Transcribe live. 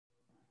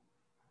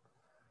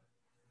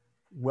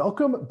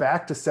Welcome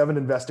back to Seven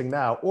Investing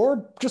Now,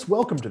 or just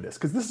welcome to this,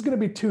 because this is going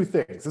to be two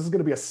things. This is going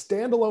to be a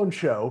standalone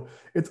show.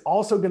 It's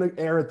also going to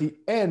air at the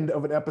end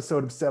of an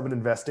episode of Seven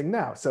Investing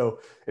Now. So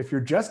if you're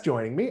just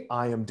joining me,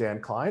 I am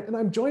Dan Klein, and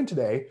I'm joined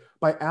today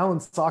by Alan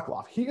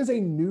Sokoloff. He is a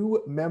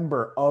new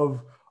member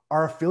of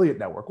our affiliate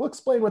network. We'll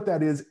explain what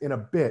that is in a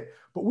bit,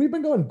 but we've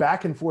been going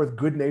back and forth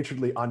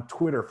good-naturedly on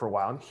Twitter for a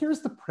while, and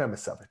here's the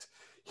premise of it.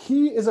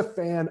 He is a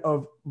fan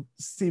of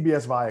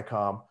CBS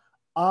Viacom.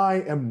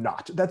 I am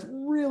not. That's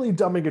really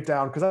dumbing it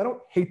down because I don't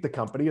hate the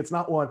company. It's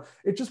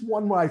just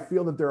one where I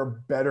feel that there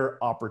are better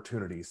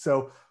opportunities.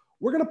 So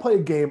we're going to play a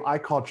game I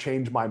call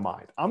Change My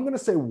Mind. I'm going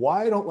to say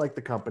why I don't like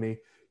the company.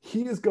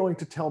 He is going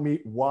to tell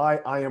me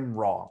why I am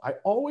wrong. I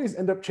always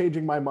end up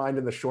changing my mind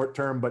in the short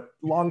term, but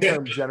long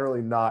term,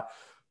 generally not.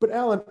 But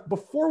Alan,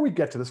 before we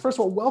get to this, first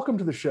of all, welcome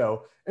to the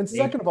show. And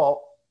second of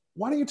all,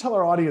 why don't you tell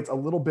our audience a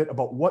little bit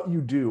about what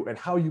you do and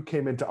how you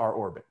came into our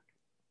orbit?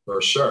 For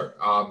sure.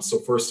 So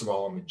first of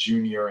all, I'm a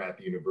junior at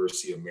the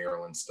University of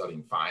Maryland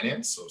studying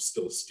finance, so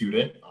still a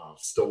student,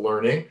 still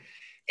learning.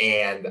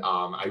 And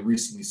I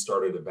recently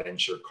started a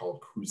venture called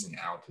Cruising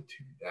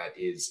Altitude that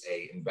is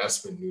an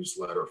investment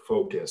newsletter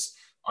focused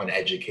on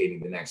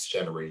educating the next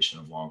generation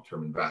of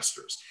long-term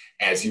investors.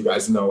 As you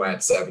guys know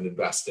at Seven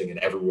Investing, and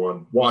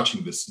everyone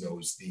watching this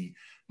knows, the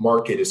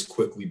market is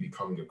quickly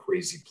becoming a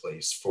crazy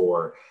place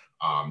for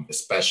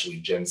especially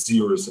Gen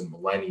Zers and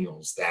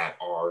millennials that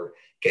are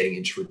getting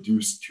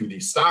introduced to the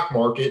stock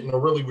market in a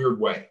really weird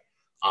way.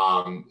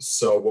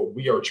 So what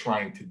we are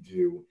trying to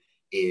do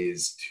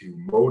is to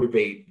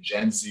motivate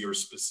Gen Zers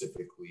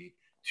specifically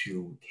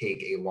to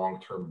take a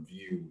long-term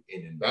view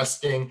in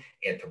investing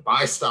and to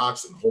buy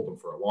stocks and hold them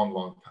for a long,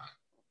 long time.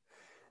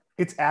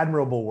 It's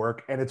admirable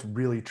work, and it's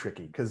really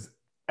tricky because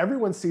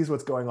everyone sees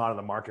what's going on in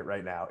the market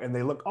right now and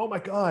they look, oh my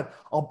God,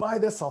 I'll buy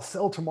this, I'll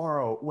sell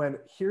tomorrow. When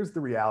here's the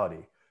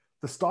reality.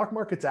 The stock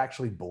market's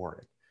actually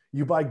boring.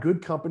 You buy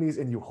good companies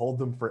and you hold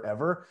them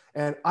forever.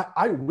 And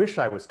I wish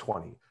I was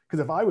 20, because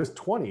if I was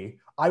 20,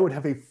 I would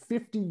have a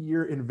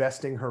 50-year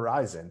investing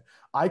horizon.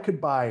 I could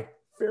buy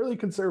fairly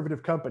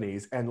conservative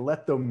companies and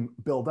let them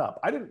build up.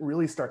 I didn't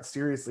really start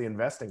seriously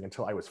investing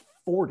until I was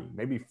 40,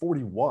 maybe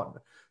 41.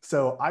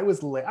 So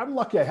I'm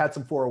lucky I had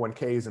some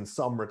 401ks and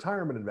some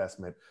retirement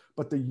investment,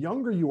 but the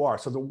younger you are,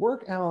 so the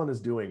work Alan is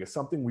doing is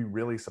something we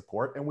really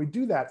support. And we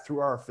do that through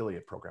our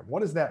affiliate program. What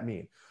does that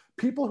mean?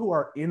 People who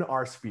are in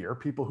our sphere,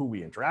 people who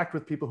we interact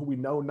with, people who we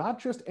know, not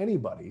just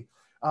anybody,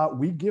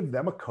 we give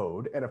them a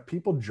code. And if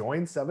people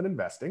join Seven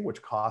Investing,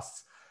 which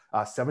costs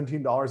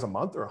 $17 a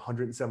month or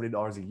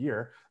 $170 a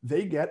year,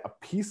 they get a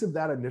piece of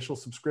that initial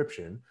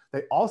subscription.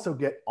 They also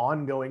get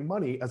ongoing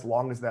money as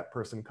long as that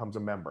person becomes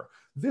a member.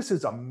 This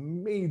is a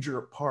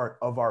major part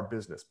of our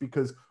business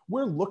because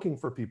we're looking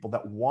for people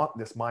that want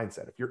this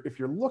mindset. If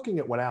you're looking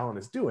at what Alan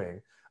is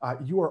doing,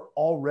 you are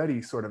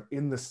already sort of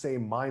in the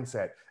same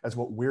mindset as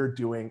what we're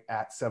doing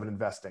at Seven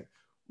Investing.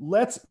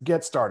 Let's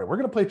get started. We're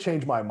going to play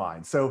Change My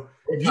Mind. So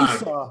you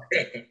saw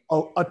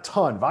a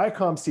ton.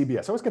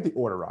 ViacomCBS. I always get the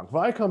order wrong.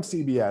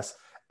 ViacomCBS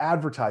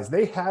advertised.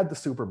 They had the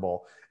Super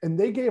Bowl, and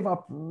they gave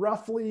up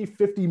roughly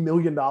 $50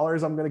 million,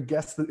 I'm going to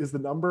guess that is the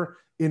number,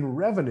 in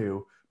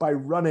revenue by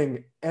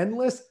running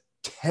endless,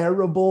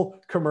 terrible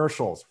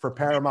commercials for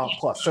Paramount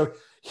Plus. So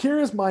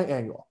here's my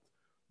angle.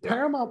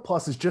 Paramount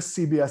Plus is just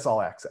CBS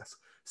All Access.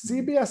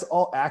 CBS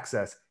All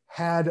Access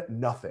had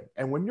nothing.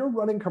 And when you're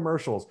running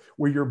commercials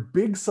where your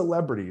big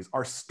celebrities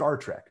are Star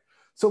Trek,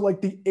 so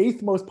like the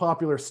 8th most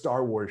popular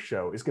Star Wars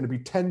show is going to be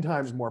 10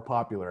 times more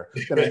popular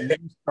than a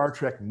new Star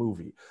Trek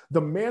movie.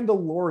 The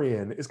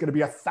Mandalorian is going to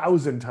be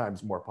 1,000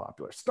 times more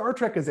popular. Star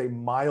Trek is a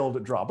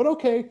mild draw, but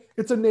okay,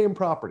 it's a name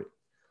property.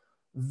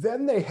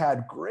 Then they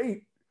had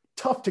great,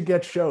 tough to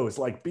get shows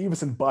like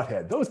Beavis and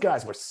Butthead. Those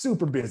guys were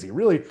super busy,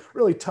 really,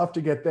 really tough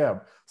to get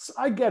them. So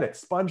I get it.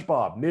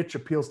 SpongeBob, niche,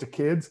 appeals to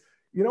kids.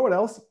 You know what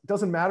else?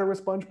 Doesn't matter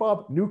with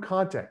SpongeBob? New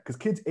content, because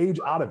kids age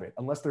out of it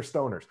unless they're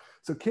stoners.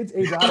 So kids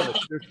age out of it.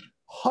 There's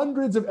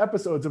hundreds of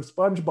episodes of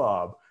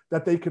SpongeBob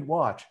that they could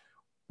watch.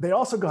 They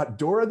also got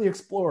Dora the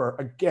Explorer.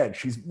 Again,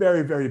 she's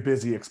very, very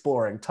busy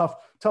exploring. Tough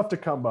to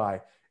come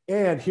by.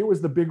 And here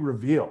was the big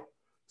reveal.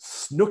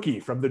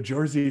 Snooki from the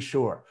Jersey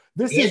Shore.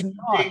 This is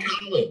not...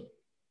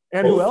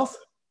 And who else?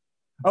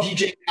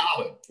 DJ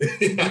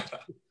Khaled.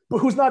 But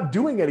who's not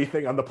doing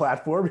anything on the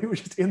platform. He was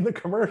just in the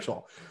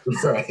commercial.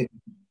 Right.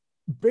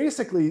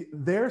 Basically,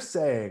 they're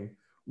saying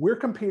we're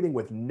competing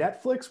with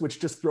Netflix, which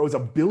just throws a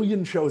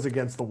billion shows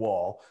against the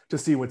wall to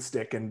see what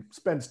stick and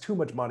spends too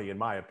much money, in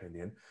my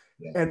opinion.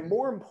 Yeah. And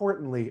more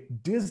importantly,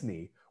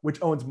 Disney,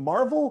 which owns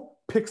Marvel,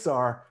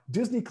 Pixar,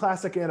 Disney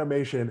Classic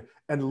Animation,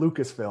 and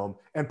Lucasfilm,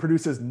 and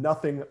produces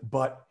nothing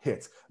but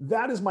hits.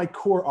 That is my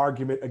core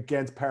argument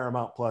against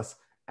Paramount Plus.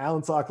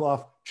 Alan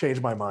Sokoloff,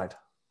 Change My Mind.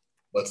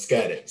 Let's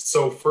get it.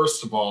 So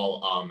first of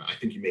all, I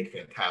think you make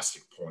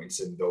fantastic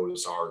points, and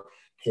those are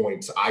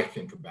points I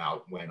think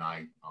about when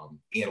I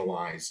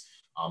analyze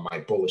my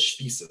bullish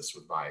thesis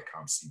with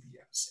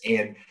ViacomCBS.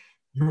 And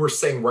you were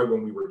saying right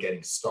when we were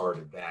getting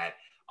started that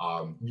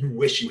you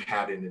wish you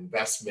had an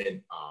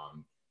investment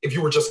if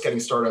you were just getting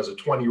started as a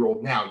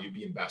 20-year-old now, you'd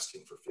be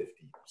investing for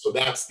 50. So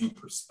that's the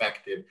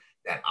perspective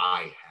that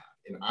I have.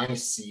 And I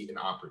see an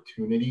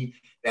opportunity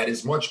that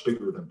is much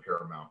bigger than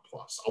Paramount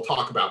Plus. I'll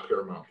talk about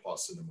Paramount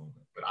Plus in a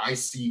moment, but I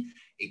see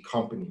a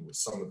company with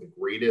some of the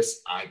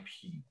greatest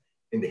IP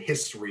in the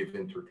history of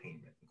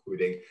entertainment,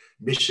 including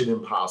Mission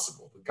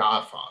Impossible, The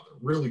Godfather,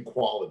 really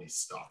quality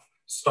stuff,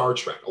 Star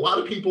Trek. A lot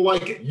of people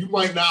like it. You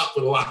might not,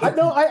 but a lot of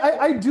people.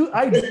 I do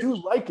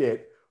like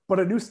it. But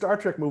a new Star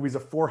Trek movie is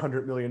a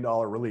 $400 million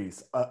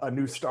release. A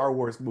new Star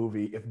Wars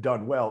movie, if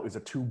done well, is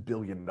a $2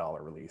 billion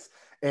release.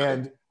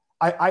 And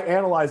I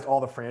analyzed all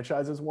the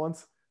franchises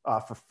once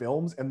for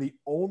films, and the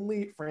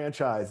only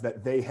franchise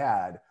that they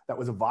had that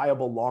was a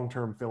viable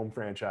long-term film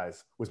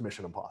franchise was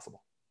Mission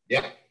Impossible.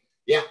 Yeah.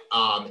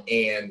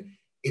 And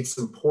it's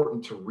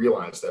important to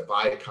realize that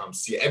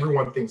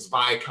everyone thinks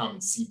Viacom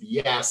and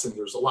CBS, and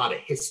there's a lot of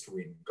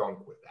history and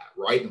gunk with that,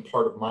 right? And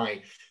part of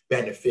my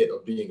benefit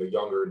of being a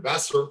younger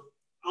investor,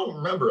 I don't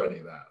remember any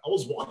of that. I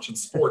was watching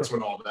sports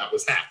when all of that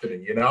was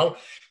happening, And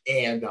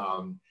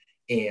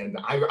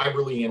I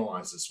really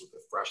analyze this with a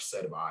fresh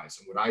set of eyes.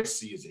 And what I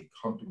see is a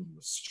company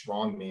with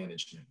strong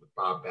management, with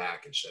Bob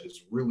Bakish, that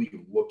is really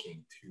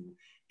looking to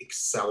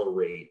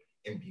accelerate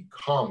and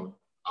become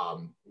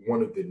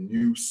one of the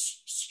new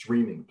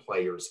streaming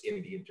players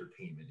in the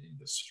entertainment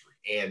industry.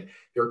 And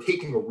they're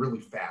taking a really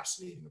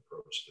fascinating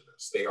approach to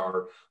this. They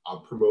are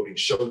promoting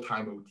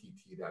Showtime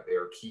OTT that they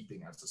are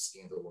keeping as a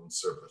standalone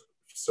service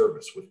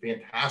with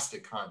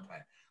fantastic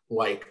content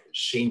like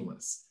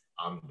Shameless,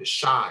 The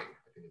Shy, I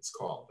think it's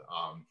called,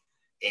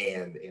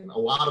 and a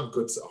lot of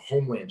good stuff.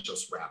 Homeland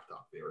just wrapped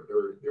up there.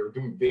 They're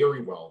doing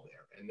very well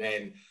there. And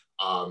then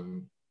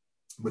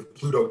with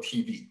Pluto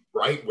TV,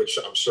 right, which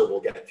I'm sure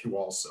we'll get to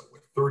also,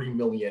 with 30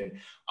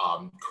 million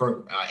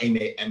current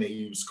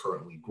MAUs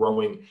currently,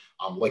 growing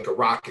like a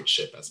rocket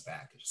ship, as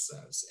Bakish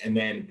says. And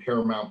then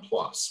Paramount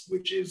Plus,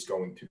 which is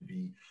going to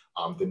be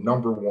the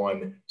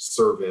 #1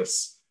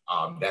 service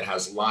that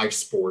has live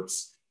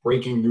sports,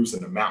 breaking news,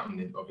 and a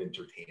mountain of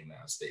entertainment,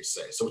 as they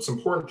say. So it's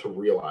important to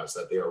realize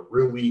that they are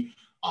really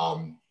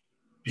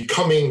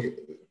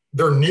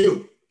they're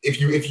new. If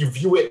you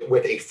view it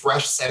with a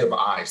fresh set of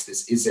eyes,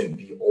 this isn't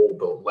the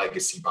old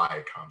legacy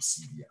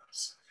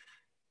ViacomCBS.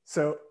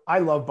 So I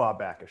love Bob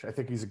Bakish. I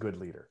think he's a good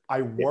leader.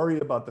 I worry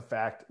about the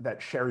fact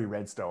that Sherry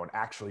Redstone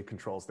actually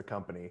controls the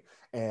company,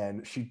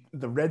 and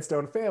the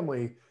Redstone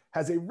family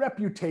has a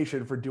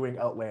reputation for doing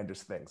outlandish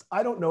things.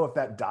 I don't know if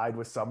that died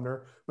with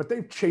Sumner, but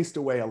they've chased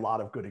away a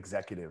lot of good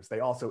executives. They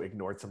also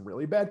ignored some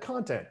really bad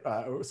content,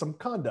 some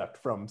conduct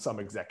from some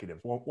executives.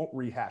 Won't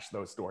rehash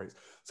those stories.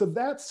 So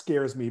that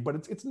scares me,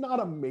 but it's not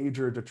a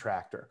major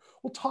detractor.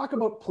 We'll talk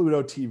about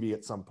Pluto TV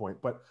at some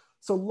point, but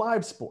so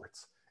live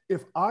sports.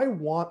 If I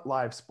want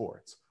live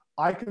sports,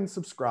 I can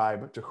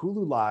subscribe to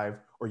Hulu Live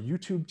or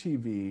YouTube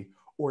TV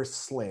or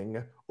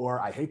Sling, or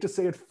I hate to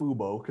say it,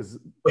 Fubo, because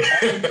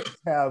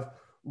have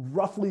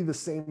roughly the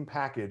same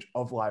package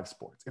of live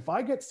sports. If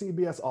I get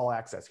CBS All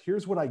Access,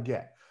 here's what I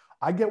get.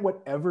 I get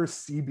whatever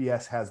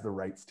CBS has the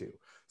rights to.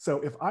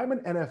 So if I'm an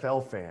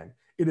NFL fan,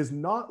 it is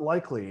not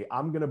likely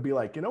I'm going to be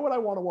like, you know what I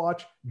want to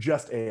watch?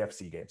 Just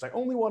AFC games. I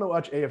only want to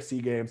watch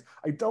AFC games.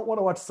 I don't want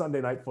to watch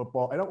Sunday Night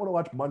Football. I don't want to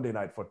watch Monday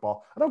Night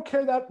Football. I don't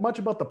care that much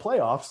about the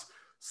playoffs.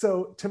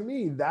 So to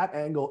me, that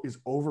angle is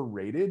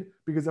overrated,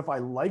 because if I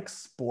like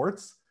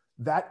sports,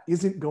 that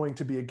isn't going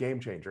to be a game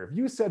changer. If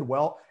you said,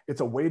 well,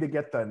 it's a way to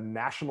get the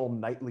national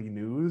nightly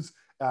news,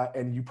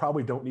 and you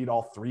probably don't need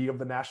all 3 of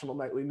the national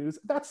nightly news,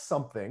 that's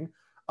something.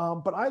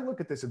 But I look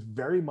at this as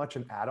very much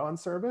an add-on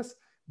service.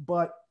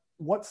 But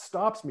what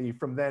stops me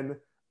from then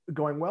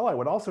going, well, I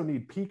would also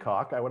need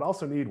Peacock. I would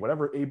also need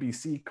whatever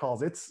ABC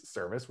calls its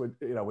service,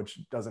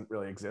 which doesn't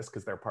really exist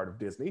because they're part of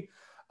Disney.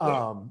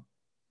 Yeah.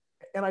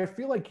 And I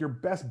feel like your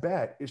best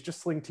bet is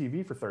just Sling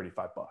TV for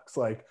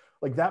 $35.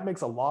 Like that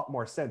makes a lot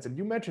more sense. And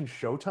you mentioned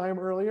Showtime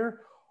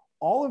earlier.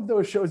 All of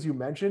those shows you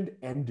mentioned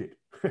ended.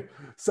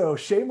 So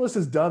Shameless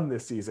is done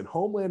this season.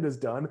 Homeland is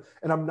done.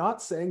 And I'm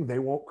not saying they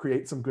won't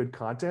create some good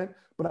content,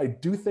 but I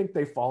do think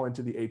they fall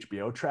into the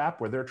HBO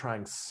trap, where they're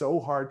trying so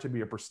hard to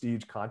be a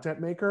prestige content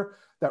maker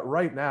that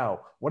right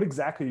now, what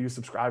exactly are you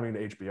subscribing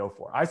to HBO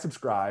for? I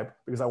subscribe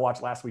because I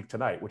watched Last Week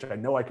Tonight, which I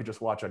know I could just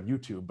watch on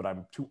YouTube, but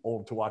I'm too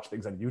old to watch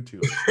things on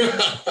YouTube.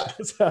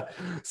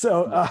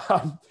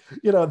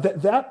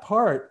 That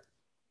part,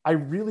 I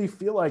really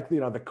feel like,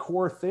 the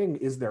core thing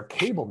is their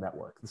cable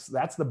network.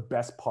 That's the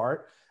best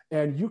part.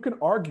 And you can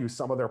argue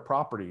some of their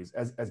properties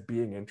as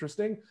being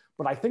interesting,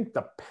 but I think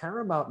the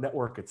Paramount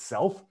network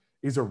itself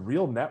is a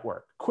real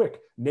network.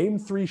 Quick, name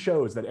 3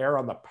 shows that air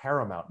on the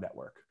Paramount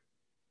network.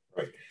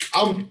 Right.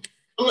 I'm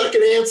not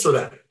going to answer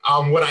that.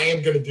 What I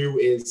am going to do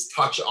is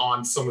touch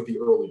on some of the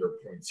earlier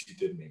points you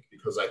did make,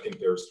 because I think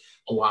there's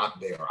a lot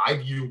there. I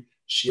view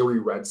Sherry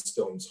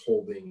Redstone's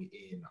holding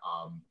in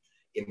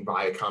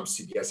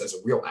ViacomCBS as a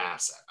real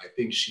asset. I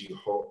think she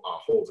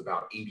holds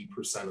about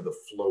 80% of the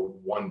float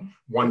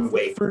one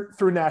way.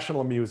 Through National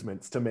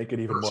Amusements, to make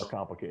it even more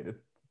complicated.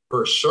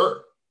 For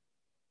sure.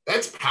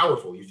 That's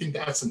powerful. You think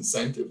that's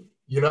incentive?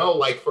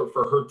 like for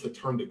her to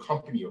turn the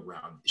company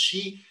around.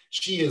 She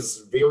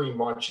is very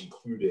much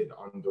included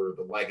under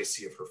the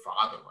legacy of her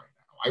father right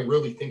now. I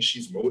really think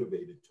she's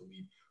motivated to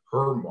leave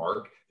her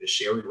mark, the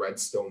Sherry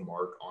Redstone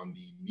mark, on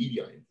the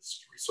media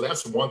industry. So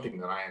that's one thing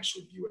that I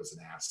actually view as an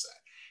asset.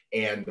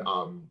 And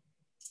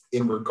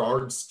in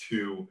regards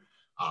to,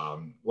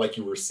 like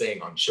you were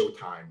saying on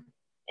Showtime,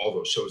 all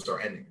those shows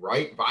are ending,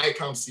 right?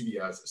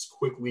 ViacomCBS is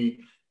quickly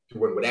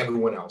doing what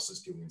everyone else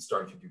is doing and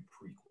starting to do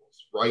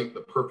prequels, right?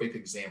 The perfect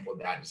example of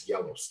that is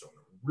Yellowstone,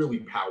 a really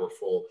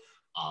powerful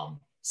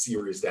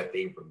series that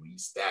they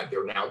released that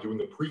they're now doing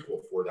the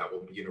prequel for that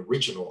will be an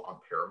original on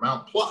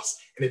Paramount Plus.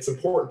 And it's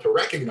important to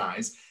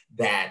recognize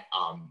that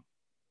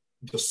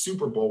the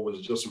Super Bowl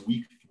was just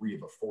week 3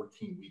 of a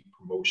 14-week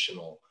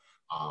promotional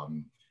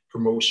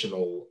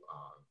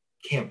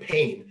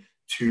campaign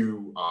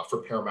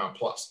for Paramount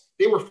Plus.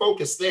 They were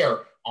focused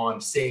there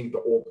on saying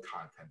the old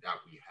content that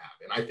we have.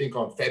 And I think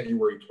on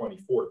February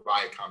 24th,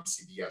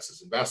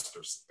 ViacomCBS's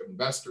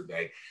Investor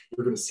Day,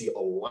 you're going to see a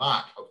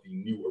lot of the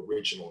new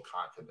original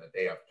content that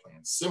they have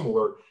planned,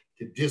 similar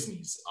to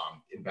Disney's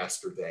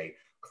Investor Day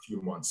a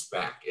few months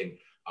back. And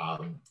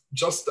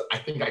I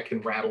think I can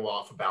rattle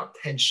off about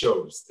 10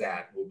 shows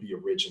that will be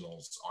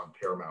originals on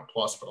Paramount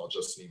Plus, but I'll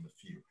just name a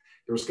few.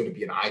 There's going to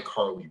be an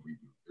iCarly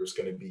reboot. There's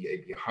going to be a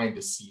behind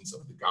the scenes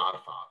of The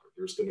Godfather.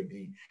 There's going to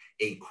be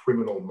a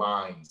Criminal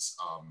Minds,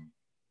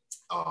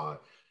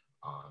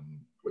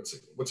 what's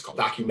it called?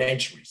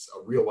 Documentaries,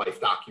 a real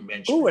life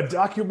documentary. Oh, a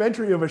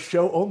documentary of a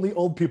show only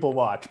old people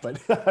watch. But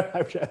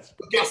But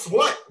guess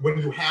what? When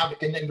you have,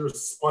 and then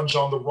there's Sponge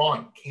on the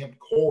Run, Camp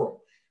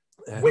Coral.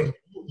 When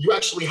you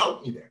actually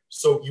helped me there.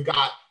 So you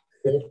got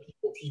old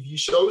people TV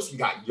shows, you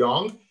got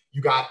young,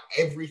 you got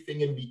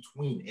everything in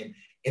between.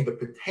 And the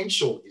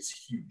potential is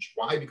huge.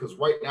 Why? Because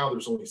right now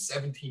there's only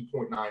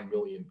 17.9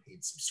 million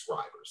paid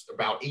subscribers,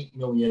 about 8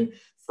 million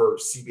for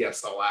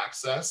CBS All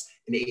Access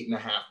and 8.5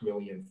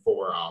 million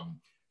for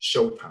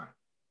Showtime.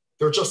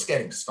 They're just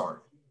getting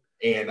started.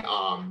 And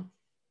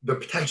the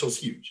potential is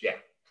huge, yeah.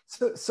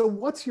 So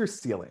what's your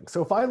ceiling?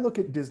 So if I look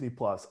at Disney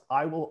Plus,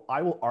 I will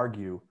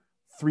argue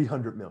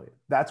 300 million.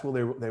 That's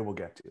where they will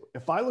get to.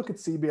 If I look at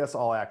CBS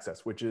All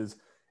Access, which is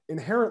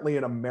inherently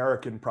an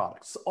American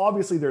product. So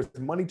obviously there's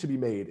money to be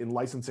made in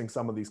licensing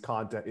some of these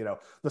content.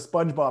 The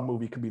SpongeBob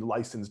movie can be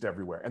licensed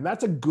everywhere. And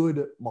that's a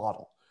good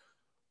model.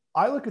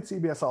 I look at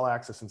CBS All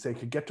Access and say it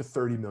could get to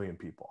 30 million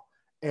people.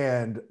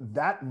 And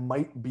that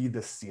might be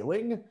the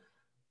ceiling.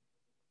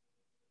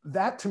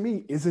 That to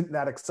me isn't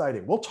that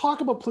exciting. We'll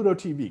talk about Pluto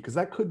TV because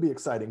that could be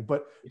exciting.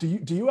 But do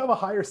you have a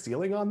higher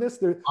ceiling on this?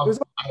 There's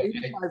about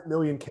 85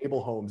 million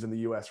cable homes in the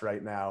US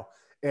right now.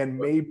 And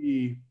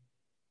maybe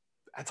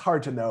it's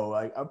hard to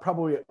know.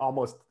 Probably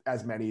almost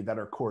as many that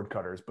are cord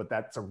cutters, but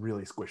that's a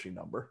really squishy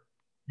number.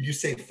 You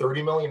say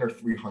 30 million or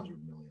 300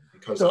 million?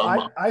 Because so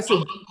I said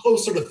I'm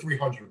closer to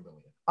 300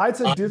 million. I'd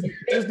say Disney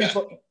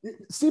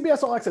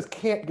CBS All Access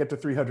can't get to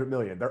 300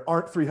 million. There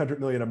aren't 300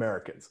 million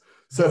Americans.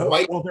 So,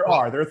 well, there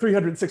are. There are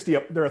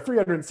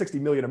 360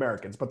 million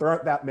Americans, but there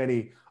aren't that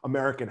many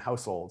American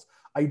households.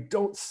 I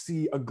don't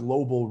see a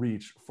global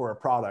reach for a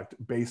product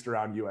based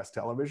around US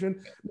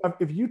television. Now,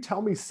 if you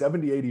tell me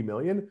 70, 80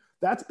 million,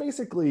 that's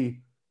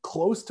basically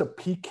close to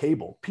peak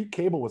cable. Peak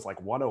cable was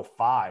like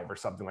 105 or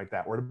something like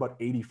that. We're at about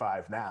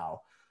 85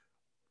 now.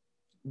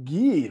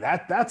 Gee,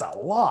 that's a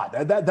lot.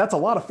 That's a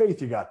lot of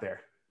faith you got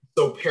there.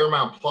 So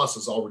Paramount Plus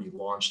has already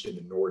launched in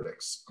the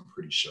Nordics, I'm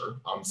pretty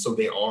sure. So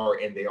they are,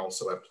 and they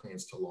also have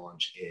plans to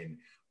launch in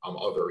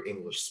other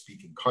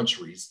English-speaking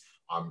countries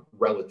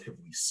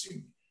relatively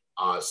soon.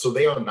 So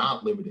they are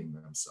not limiting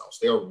themselves.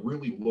 They are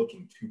really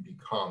looking to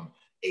become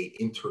an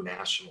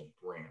international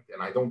brand.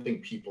 And I don't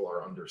think people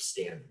are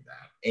understanding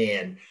that.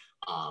 And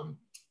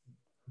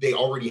they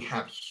already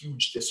have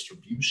huge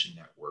distribution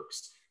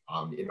networks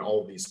in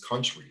all of these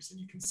countries. And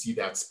you can see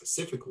that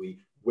specifically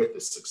with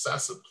the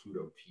success of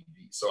Pluto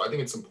TV. So I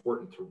think it's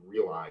important to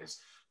realize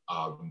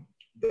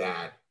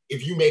that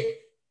if you make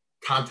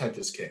content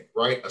is king,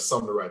 right? As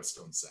Sumner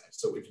Redstone said.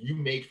 So if you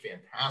make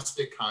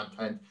fantastic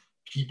content,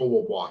 people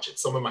will watch it.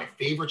 Some of my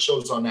favorite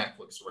shows on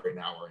Netflix right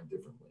now are in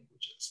different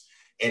languages.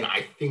 And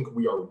I think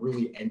we are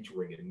really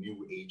entering a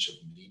new age of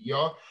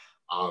media.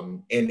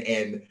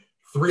 And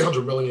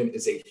 300 million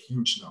is a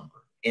huge number.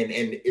 And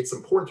it's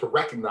important to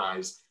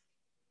recognize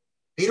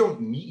they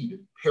don't need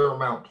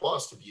Paramount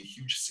Plus to be a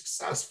huge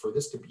success for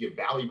this to be a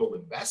valuable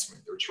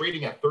investment. They're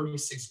trading at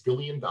 $36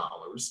 billion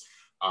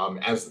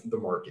as the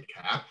market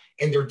cap,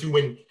 and they're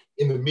doing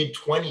in the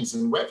mid-20s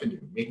in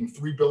revenue, making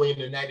 $3 billion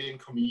in net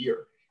income a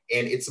year.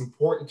 And it's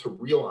important to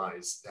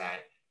realize that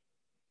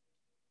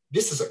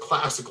this is a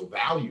classical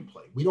value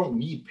play. We don't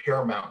need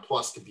Paramount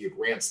Plus to be a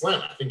grand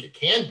slam. I think it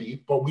can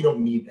be, but we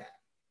don't need that.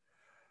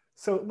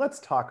 So let's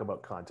talk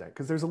about content,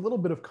 because there's a little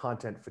bit of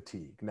content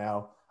fatigue.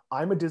 Now,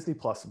 I'm a Disney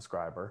Plus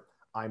subscriber.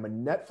 I'm a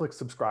Netflix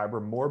subscriber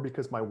more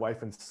because my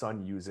wife and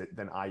son use it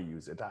than I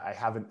use it. I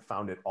haven't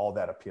found it all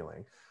that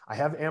appealing. I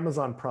have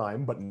Amazon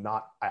Prime, but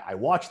not, I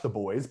watch The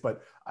Boys,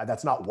 but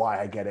that's not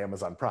why I get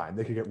Amazon Prime.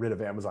 They could get rid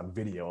of Amazon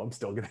Video. I'm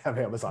still going to have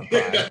Amazon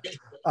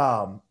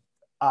Prime.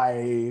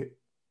 I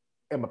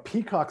am a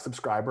Peacock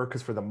subscriber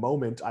because for the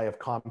moment I have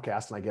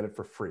Comcast and I get it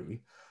for free.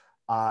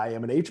 I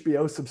am an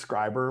HBO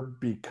subscriber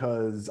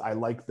because I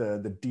like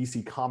the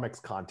DC Comics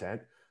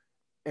content.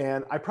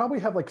 And I probably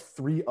have like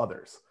 3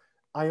 others.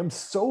 I am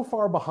so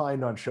far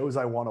behind on shows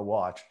I want to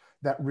watch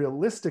that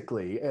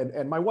realistically,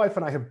 and my wife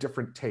and I have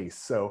different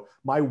tastes. So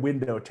my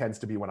window tends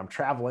to be when I'm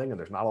traveling, and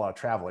there's not a lot of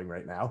traveling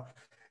right now,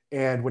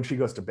 and when she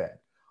goes to bed.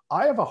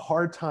 I have a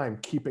hard time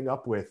keeping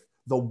up with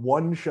the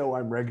one show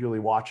I'm regularly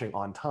watching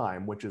on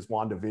time, which is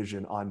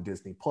WandaVision on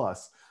Disney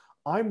Plus.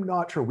 I'm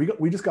not sure.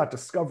 We just got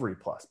Discovery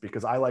Plus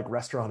because I like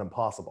Restaurant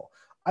Impossible.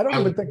 I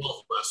love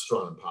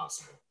Restaurant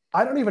Impossible.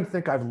 I don't even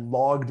think I've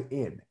logged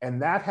in,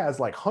 and that has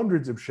like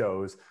hundreds of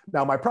shows.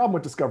 Now, my problem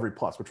with Discovery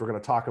Plus, which we're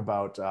going to talk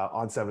about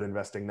on 7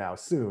 Investing Now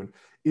soon,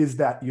 is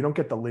that you don't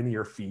get the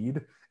linear feed,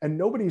 and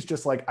nobody's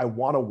just like, I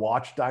want to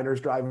watch Diners,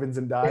 Drive-Ins,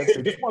 and Dives.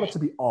 They just want it to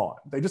be on.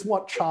 They just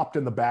want Chopped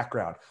in the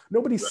background.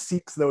 Nobody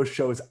seeks those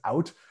shows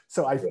out.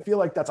 So I feel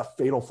like that's a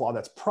fatal flaw.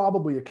 That's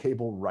probably a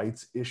cable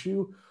rights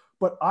issue.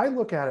 But I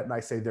look at it and I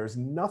say, there's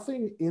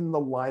nothing in the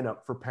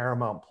lineup for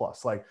Paramount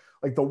Plus. Like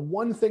the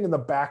one thing in the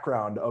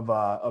background of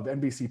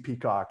NBC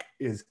Peacock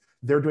is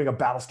they're doing a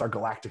Battlestar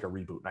Galactica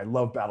reboot. And I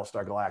love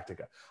Battlestar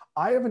Galactica.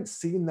 I haven't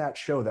seen that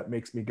show that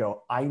makes me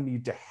go, I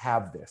need to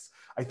have this.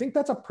 I think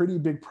that's a pretty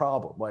big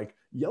problem. Like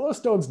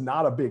Yellowstone's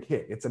not a big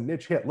hit. It's a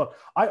niche hit. Look,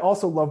 I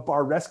also love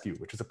Bar Rescue,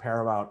 which is a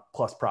Paramount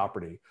Plus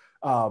property.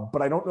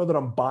 But I don't know that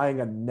I'm buying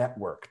a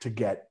network to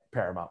get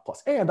Paramount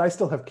Plus. And I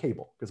still have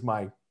cable because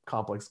my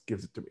complex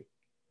gives it to me.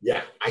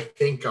 Yeah, I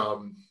think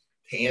to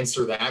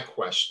answer that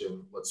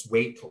question, let's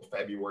wait till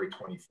February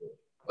 24th.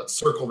 Let's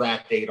circle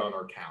that date on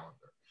our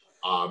calendar.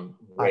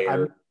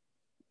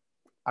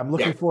 I'm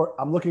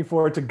looking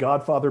forward to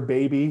Godfather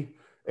Baby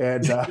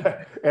and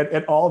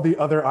and all the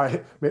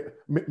other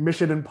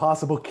Mission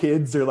Impossible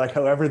Kids, or like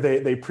however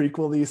they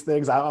prequel these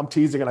things. I'm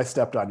teasing and I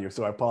stepped on you,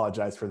 so I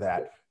apologize for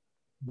that.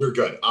 You're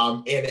good.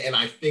 And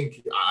I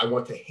think I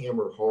want to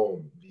hammer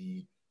home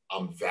the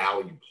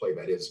value play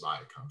that is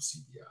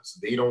ViacomCBS.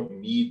 They don't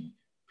need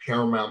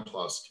Paramount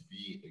Plus to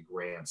be a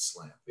grand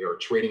slam. They are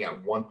trading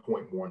at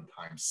 1.1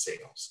 times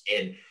sales.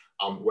 And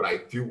what I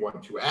do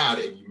want to add,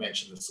 and you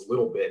mentioned this a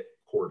little bit,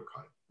 cord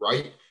cutting,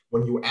 right?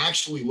 When you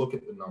actually look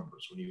at the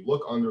numbers, when you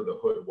look under the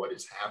hood, what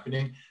is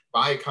happening,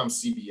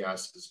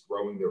 ViacomCBS is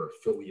growing their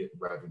affiliate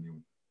revenue.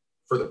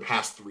 For the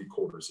past 3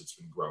 quarters, it's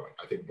been growing.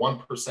 I think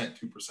 1%, 2%,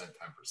 10%.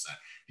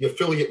 The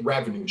affiliate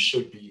revenue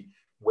should be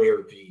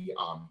where the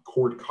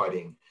cord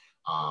cutting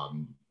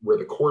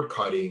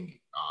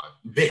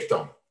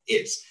victim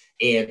is.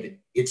 And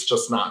it's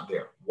just not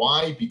there.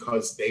 Why?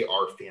 Because they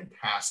are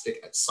fantastic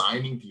at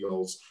signing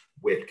deals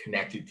with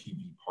connected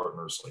TV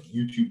partners like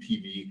YouTube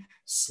TV,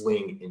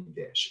 Sling, and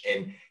Dish.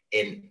 And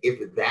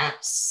if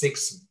that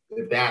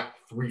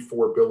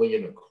 3-4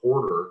 billion a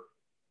quarter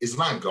is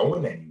not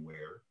going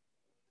anywhere,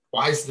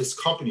 why is this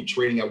company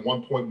trading at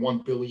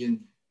 1.1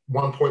 billion,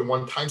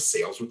 1.1 times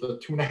sales with a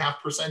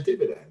 2.5%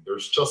 dividend?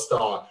 There's just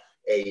a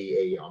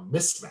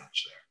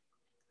mismatch there.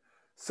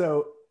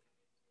 So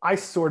I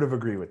sort of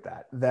agree with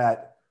that.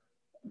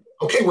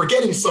 Okay, we're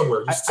getting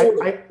somewhere.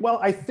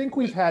 I think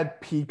we've had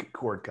peak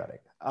cord cutting.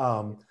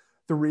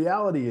 The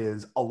reality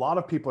is a lot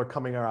of people are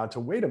coming around to,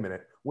 wait a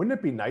minute, wouldn't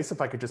it be nice if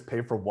I could just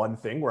pay for one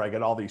thing where I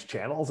get all these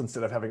channels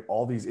instead of having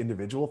all these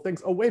individual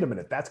things? Oh, wait a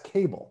minute, that's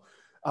cable.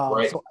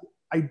 Right. So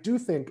I do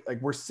think like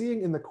we're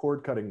seeing in the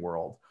cord cutting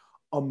world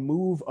a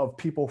move of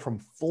people from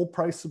full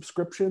price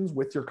subscriptions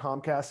with your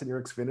Comcast and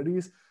your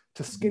Xfinities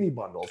to skinny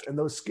bundles. And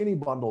those skinny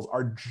bundles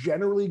are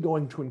generally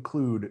going to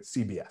include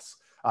CBS.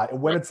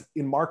 And when it's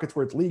in markets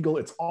where it's legal,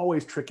 it's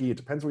always tricky. It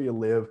depends where you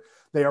live.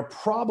 They are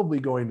probably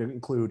going to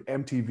include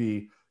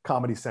MTV,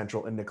 Comedy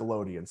Central, and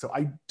Nickelodeon. So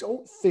I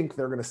don't think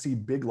they're going to see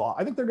big loss.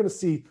 I think they're going to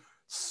see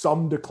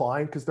some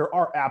decline because there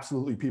are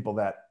absolutely people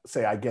that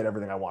say, I get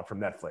everything I want from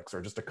Netflix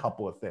or just a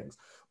couple of things.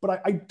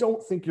 But I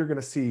don't think you're going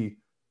to see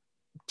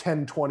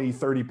 10, 20,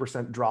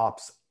 30%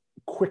 drops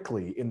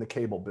quickly in the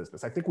cable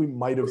business. I think we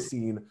might have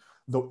seen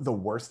the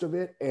worst of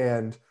it.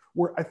 And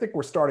I think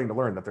we're starting to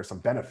learn that there's some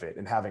benefit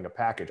in having a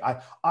package.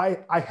 I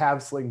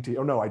have Sling TV.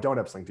 Oh no, I don't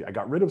have Sling TV. I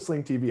got rid of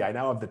Sling TV. I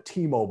now have the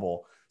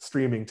T-Mobile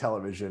streaming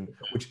television,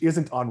 which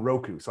isn't on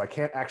Roku. So I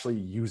can't actually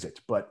use it,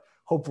 but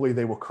hopefully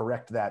they will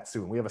correct that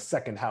soon. We have a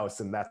second house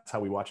and that's how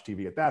we watch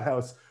TV at that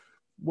house.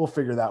 We'll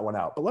figure that one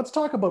out. But let's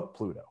talk about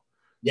Pluto.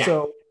 Yeah.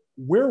 So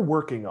we're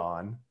working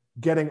on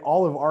getting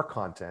all of our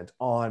content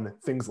on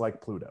things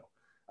like Pluto.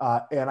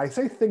 And I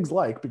say things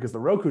like, because the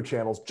Roku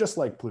channel is just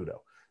like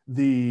Pluto.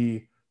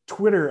 The the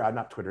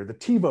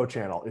TiVo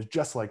channel is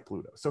just like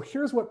Pluto. So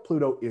here's what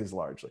Pluto is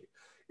largely.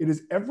 It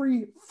is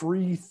every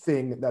free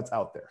thing that's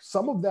out there.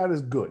 Some of that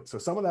is good. So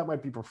some of that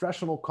might be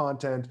professional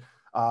content.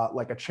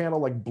 like a channel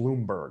like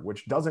Bloomberg,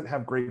 which doesn't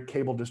have great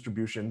cable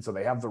distribution, so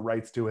they have the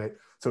rights to it.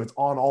 So it's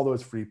on all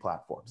those free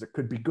platforms. It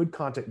could be good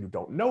content you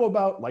don't know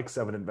about, like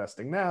 7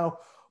 Investing Now,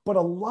 but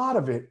a lot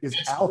of it is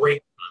That's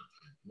great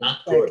content,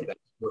 not good. That's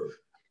good.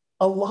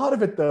 A lot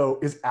of it, though,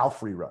 is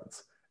Alf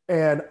reruns.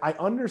 And I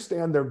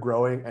understand they're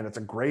growing and it's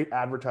a great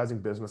advertising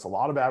business. A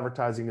lot of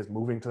advertising is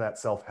moving to that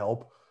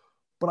self-help.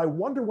 But I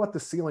wonder what the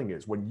ceiling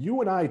is when you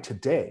and I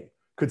today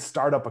could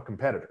start up a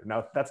competitor.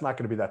 Now, that's not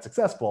going to be that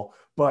successful,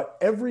 but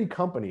every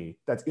company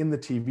that's in the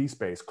TV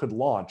space could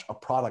launch a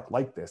product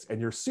like this. And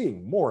you're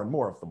seeing more and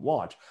more of them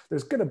launch.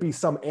 There's going to be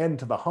some end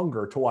to the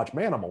hunger to watch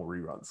Manimal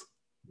reruns.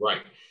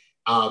 Right.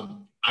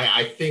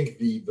 I think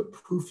the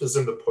proof is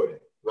in the pudding,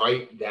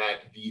 right?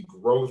 That the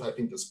growth, I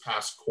think this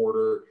past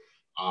quarter,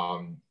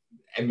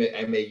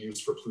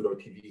 MAUs for Pluto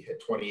TV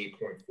hit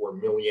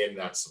 28.4 million.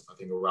 That's, I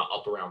think,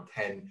 up around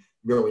 10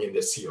 million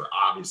this year,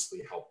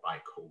 obviously helped by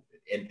COVID.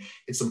 And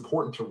it's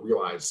important to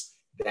realize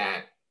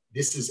that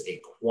this is a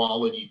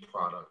quality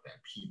product that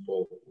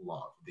people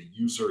love. The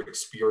user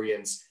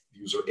experience, the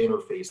user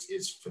interface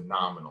is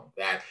phenomenal.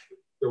 That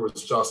there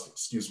was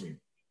just,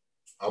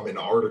 an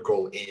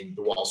article in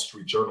the Wall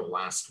Street Journal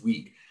last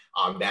week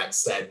that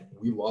said,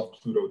 we love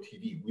Pluto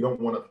TV. We don't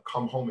want to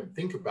come home and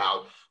think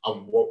about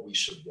what we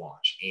should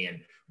watch. And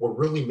what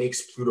really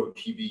makes Pluto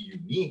TV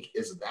unique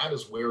is that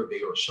is where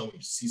they are showing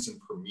season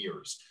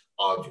premieres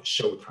of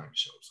Showtime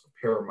shows,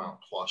 Paramount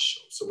Plus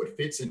shows. So it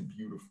fits in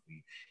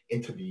beautifully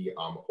into the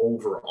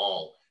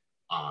overall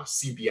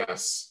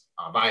CBS,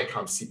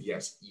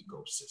 ViacomCBS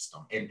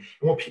ecosystem. And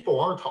what people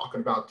aren't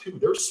talking about too,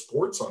 there's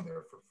sports on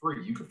there for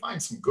free. You can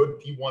find some good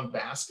D1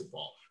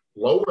 basketball,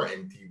 lower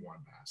end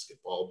D1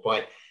 basketball,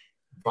 but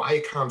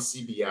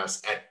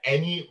ViacomCBS at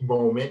any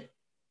moment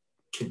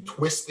can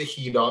twist the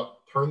heat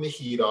up, turn the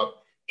heat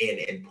up,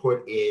 and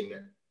put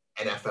in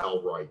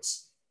NFL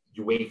rights,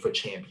 UEFA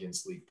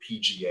Champions League,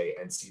 PGA,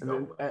 and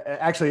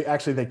NCAA.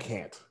 Actually, they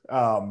can't.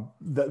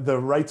 The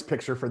rights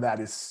picture for that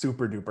is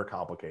super duper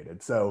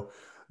complicated. So,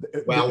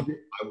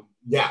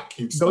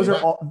 those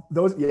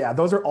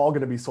are all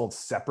going to be sold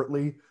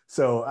separately.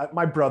 So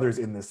my brother's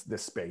in this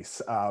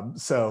space.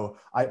 To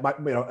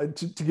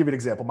give you an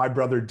example, my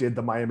brother did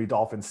the Miami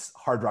Dolphins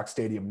Hard Rock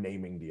Stadium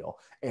naming deal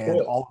and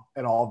all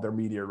of their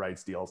media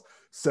rights deals.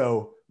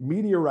 So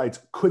media rights,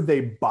 could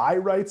they buy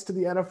rights to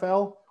the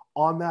NFL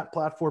on that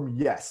platform?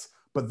 Yes,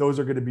 but those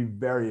are going to be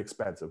very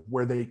expensive.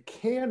 Where they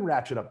can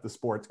ratchet up the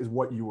sports is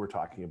what you were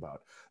talking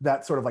about.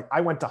 That sort of like,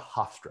 I went to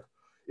Hofstra.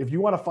 If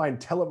you want to find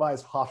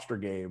televised Hofstra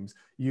games,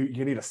 you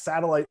need a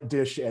satellite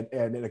dish and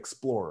an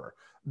Explorer.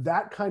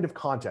 That kind of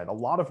content, a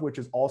lot of which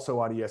is also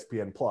on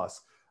ESPN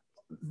Plus,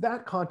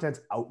 that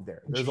content's out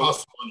there. Which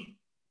costs money.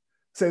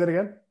 Say that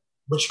again?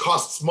 Which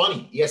costs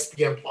money.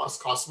 ESPN Plus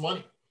costs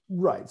money.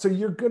 Right. So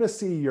you're going to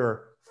see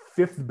your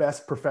 5th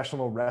best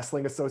professional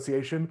wrestling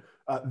association.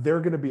 They're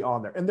going to be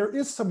on there. And there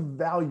is some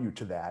value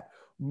to that.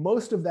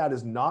 Most of that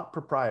is not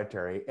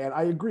proprietary. And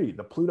I agree,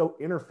 the Pluto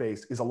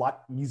interface is a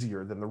lot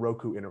easier than the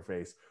Roku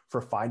interface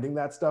for finding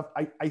that stuff.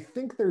 I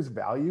think there's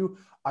value.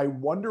 I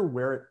wonder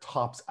where it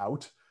tops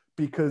out,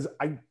 because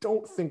I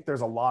don't think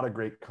there's a lot of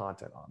great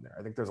content on there.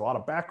 I think there's a lot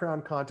of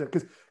background content,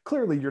 because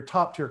clearly your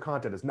top tier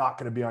content is not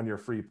going to be on your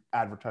free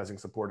advertising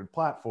supported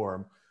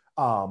platform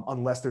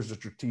unless there's a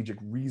strategic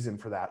reason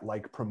for that,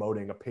 like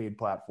promoting a paid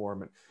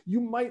platform. And you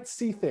might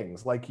see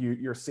things like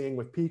you're seeing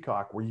with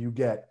Peacock, where you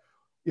get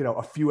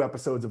a few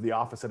episodes of The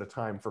Office at a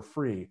time for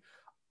free.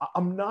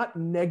 I'm not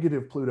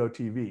negative Pluto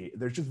TV.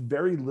 There's just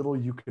very little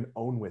you can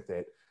own with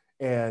it.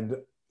 And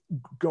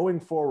going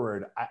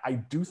forward, I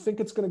do think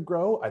it's going to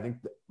grow. I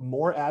think that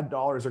more ad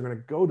dollars are going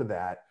to go to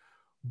that.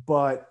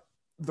 But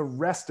the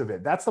rest of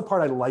it, that's the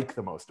part I like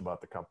the most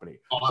about the company.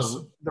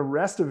 Awesome. The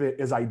rest of it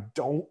is I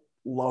don't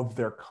love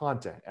their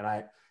content.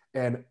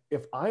 And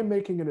if I'm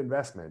making an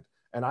investment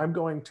and I'm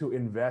going to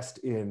invest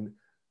in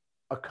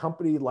a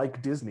company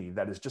like Disney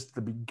that is just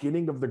the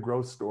beginning of the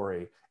growth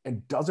story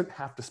and doesn't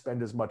have to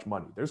spend as much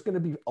money, there's going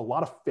to be a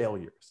lot of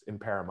failures in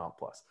Paramount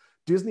Plus.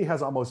 Disney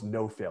has almost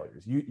no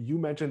failures. You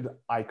mentioned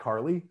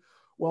iCarly.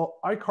 Well,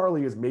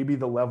 iCarly is maybe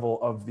the level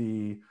of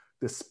the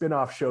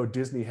spin-off show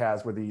Disney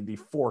has, where the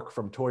fork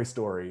from Toy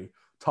Story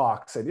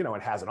talks and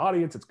it has an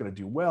audience, it's going to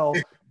do well,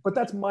 but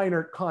that's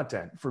minor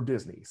content for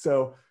Disney.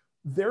 So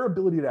their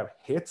ability to have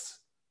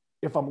hits,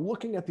 if I'm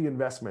looking at the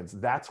investments,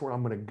 that's where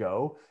I'm going to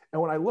go.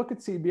 And when I look at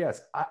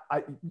CBS,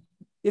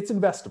 it's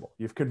investable.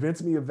 You've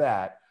convinced me of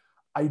that.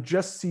 I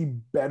just see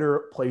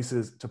better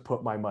places to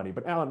put my money.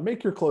 But Alan,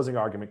 make your closing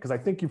argument, because I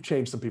think you've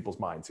changed some people's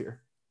minds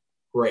here.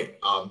 Great.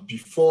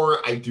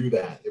 Before I do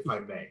that, if I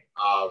may,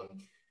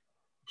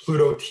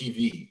 Pluto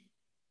TV,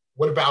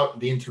 what about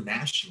the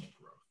international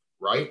growth,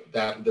 right?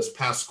 That this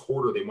past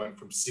quarter, they went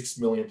from 6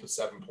 million to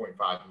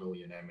 7.5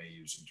 million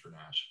MAUs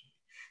internationally.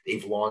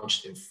 They've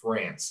launched in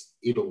France,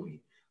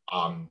 Italy,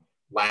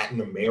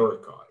 Latin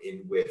America,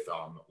 with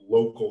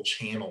local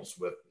channels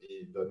with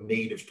the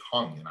native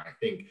tongue. And I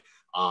think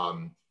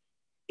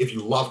if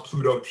you love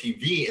Pluto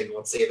TV, and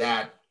let's say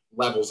that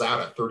levels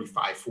out at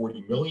 35,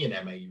 40 million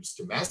MAUs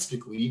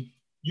domestically,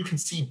 you can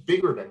see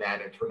bigger than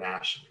that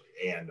internationally.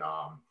 And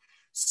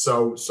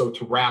so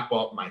to wrap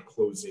up my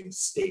closing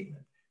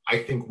statement, I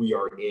think we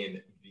are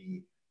in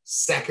the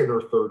second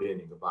or third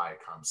inning of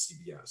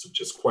ViacomCBS,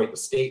 which is quite the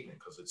statement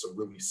because it's a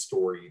really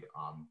storied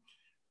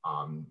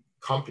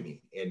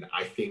company. And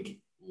I think,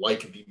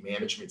 like the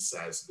management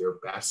says, their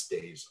best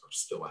days are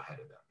still ahead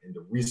of them. And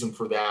the reason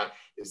for that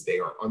is they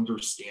are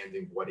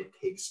understanding what it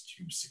takes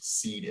to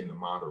succeed in the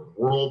modern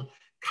world.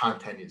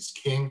 Content is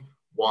king.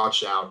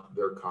 Watch out,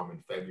 they're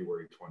coming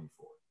February 24th.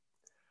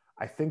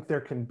 I think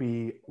there can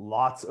be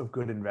lots of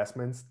good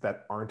investments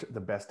that aren't the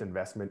best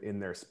investment in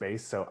their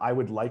space. So I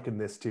would liken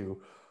this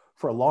to,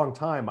 for a long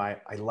time, I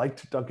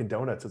liked Dunkin'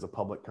 Donuts as a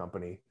public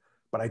company,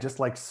 but I just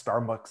liked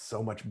Starbucks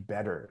so much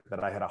better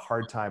that I had a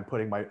hard time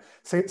putting my,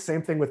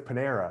 same thing with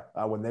Panera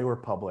when they were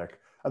public.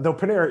 Though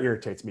Panera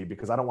irritates me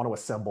because I don't want to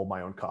assemble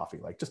my own coffee.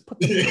 Like, just put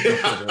the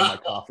sugar in my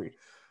coffee.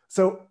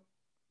 So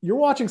you're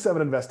watching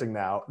Seven Investing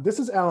now. This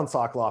is Alan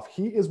Sokoloff.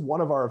 He is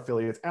one of our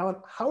affiliates. Alan,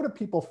 how do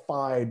people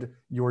find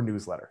your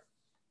newsletter?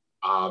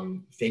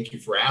 Thank you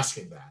for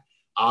asking that.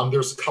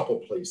 There's a couple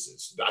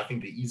places. I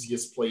think the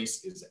easiest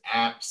place is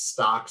at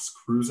Stocks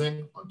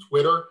Cruising on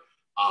Twitter.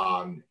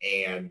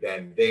 And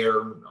then there,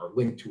 our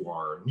link to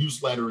our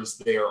newsletter is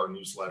there. Our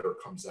newsletter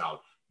comes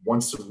out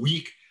once a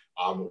week.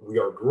 We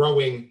are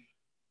growing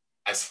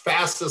as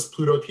fast as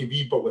Pluto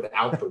TV, but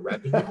without the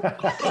revenue.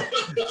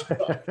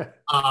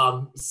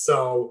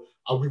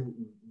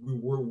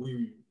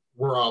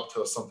 We're up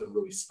to something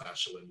really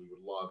special, and we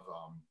would love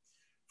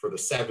for the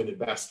Seven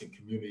Investing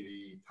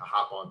community to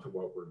hop onto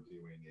what we're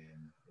doing.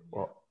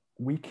 Well,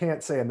 we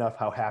can't say enough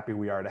how happy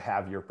we are to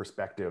have your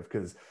perspective,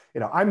 because, you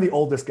know, I'm the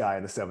oldest guy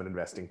in the Seven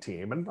Investing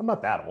team, and I'm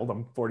not that old.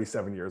 I'm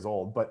 47 years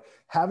old, but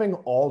having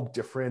all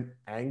different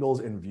angles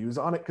and views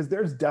on it, because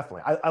there's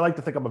definitely, I like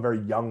to think I'm a very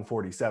young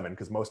 47,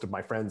 because most of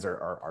my friends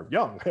are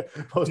young.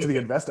 Most of the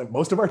investment,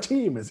 most of our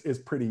team is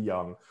pretty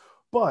young.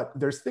 But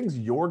there's things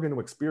you're going to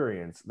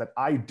experience that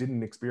I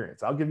didn't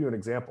experience. I'll give you an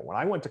example. When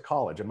I went to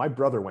college, and my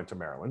brother went to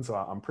Maryland, so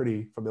I'm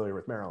pretty familiar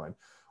with Maryland.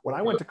 When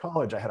I went to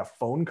college, I had a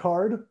phone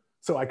card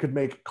so I could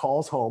make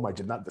calls home. I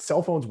did not, the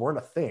cell phones weren't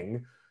a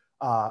thing.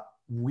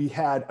 We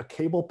had a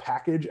cable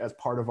package as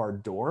part of our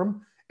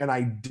dorm, and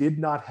I did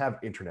not have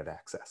internet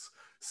access.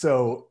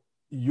 So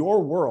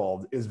your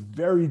world is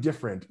very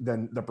different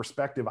than the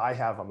perspective I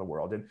have on the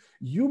world. And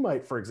you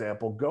might, for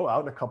example, go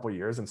out in a couple of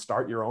years and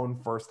start your own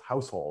first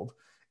household,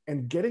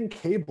 and getting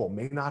cable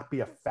may not be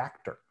a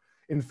factor.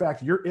 In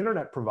fact, your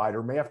internet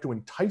provider may have to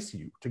entice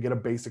you to get a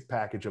basic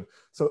package of.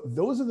 So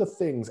those are the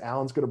things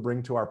Alan's going to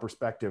bring to our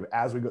perspective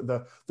as we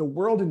go. The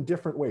world in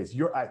different ways.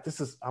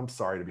 I'm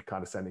sorry to be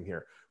condescending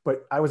here,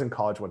 but I was in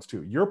college once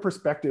too. Your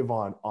perspective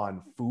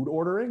on food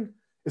ordering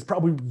is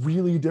probably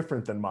really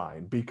different than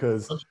mine,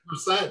 because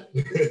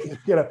 100%.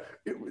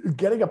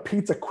 Getting a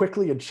pizza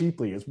quickly and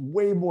cheaply is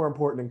way more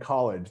important in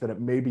college than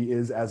it maybe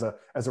is as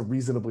a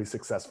reasonably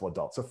successful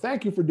adult. So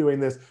thank you for doing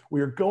this.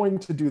 We are going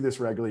to do this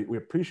regularly. We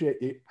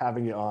appreciate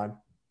having you on.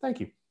 Thank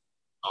you.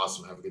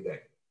 Awesome. Have a good day.